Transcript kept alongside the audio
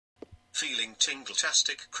Feeling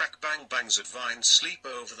tingle-tastic, crack bang bangs at Vine, sleep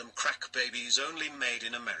over them, crack babies only made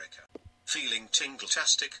in America. Feeling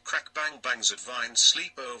tingle-tastic, crack bang bangs at Vine,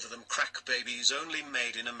 sleep over them, crack babies only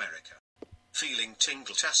made in America. Feeling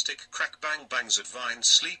tingle-tastic, crack bang bangs at Vine,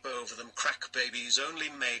 sleep over them, crack babies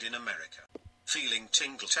only made in America. Feeling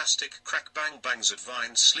tingle-tastic, crack bang bangs at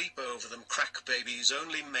Vine, sleep over them, crack babies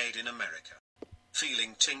only made in America.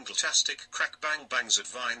 Feeling tingle-tastic, crack bang bangs at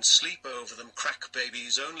Vine, sleep over them, crack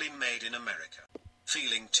babies only made in America.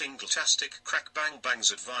 Feeling tingle-tastic, crack bang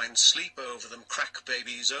bangs at Vine, sleep over them, crack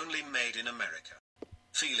babies only made in America.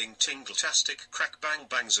 Feeling tingle-tastic, crack bang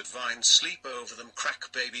bangs at Vine, sleep over them,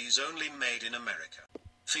 crack babies only made in America.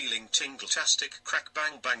 Feeling tingle-tastic, crack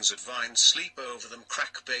bang bangs at Vine, sleep over them,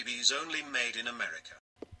 crack babies only made in America.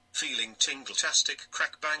 Feeling tingle-tastic,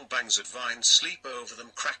 crack bang bangs at Vine, sleep over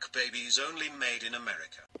them, crack babies only made in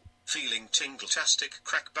America. Feeling tingle-tastic,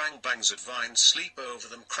 crack bang bangs at Vine, sleep over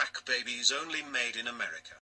them, crack babies only made in America.